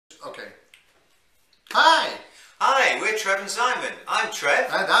Okay. Hi! Hi, we're Trev and Simon. I'm Trev.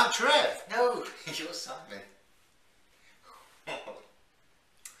 And I'm Trev. No, you're Simon.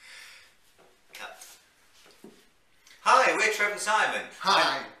 Cut. Hi, we're Trev and Simon.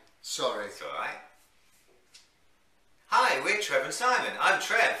 Hi. Sorry. It's alright. Hi, we're Trev and Simon. I'm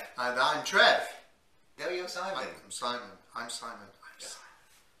Trev. And I'm Trev. No, you're Simon. I'm Simon. I'm Simon. I'm Simon.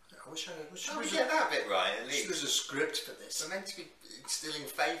 I wish Shall we get that bit right at least? There's a script for this. We're meant to be instilling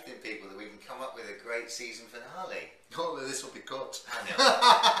faith in people that we can come up with a great season finale. Oh, this will be cut.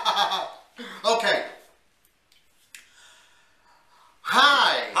 I know. Okay.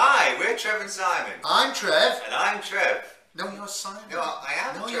 Hi. Hi, we're Trev and Simon. I'm Trev. And I'm Trev. No, you're Simon. No, I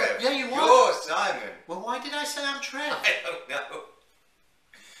am No, Trev. Yeah, you are. You're Simon. Well, why did I say I'm Trev? I don't know.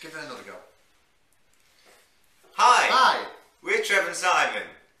 Give it another go. Hi. Hi. We're Trev and Simon.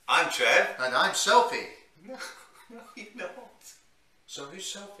 I'm Trev. And I'm Sophie. No, you're not. So who's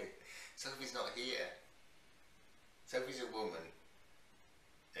Sophie? Sophie's not here. Sophie's a woman.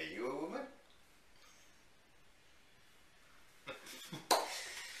 Are you a woman?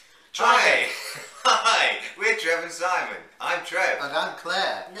 Hi. Hi. We're Trev and Simon. I'm Trev. And I'm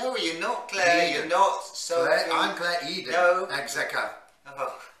Claire. No, you're not Claire. Eden. You're not Sophie. Claire, I'm Claire Eden. No. Executive.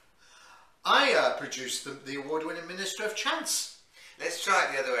 Oh. I produced the award-winning Minister of Chance. Let's try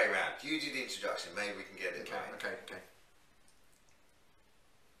it the other way around. You do the introduction. Maybe we can get it right. Okay.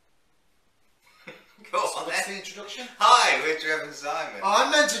 Go on What's then. the introduction? Hi, we're Trev and Simon. Oh,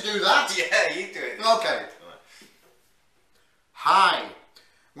 I'm meant to do that. Yeah, you do it. Okay. Hi,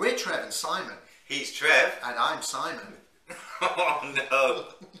 we're Trev and Simon. He's Trev. And I'm Simon. Oh no.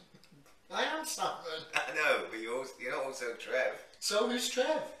 I am Simon. I know, but you're not also Trev. So who's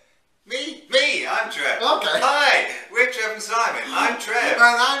Trev? Me, I'm Trev. Okay. Hi, we're Trev and Simon. I'm Trev. And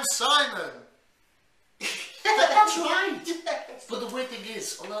I'm Simon. That's right. Yes. But the weird thing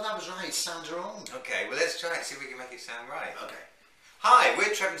is, although that was right, it sounds wrong. Okay, well let's try it, see if we can make it sound right. Okay. Hi,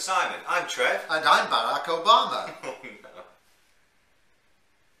 we're Trev and Simon. I'm Trev. And I'm Barack Obama. Oh no.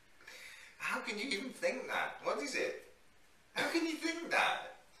 How can you even think that? What is it? How can you think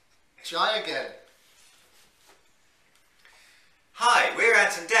that? Try again. Hi, we're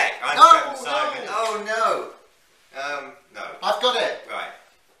Ant and Dec. I'm No, Trev and Simon. no. Oh no. No. I've got it. Right.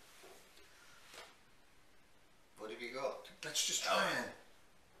 What have you got? Let's just try it.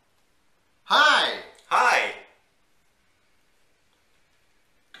 Hi. Hi.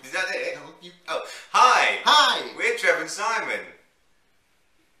 Is that it? No, you... Oh, hi. Hi. We're Trev and Simon.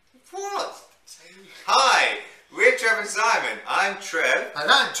 What? Hi, we're Trev and Simon. I'm Trev. And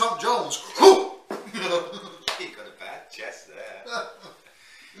I'm Tom Jones.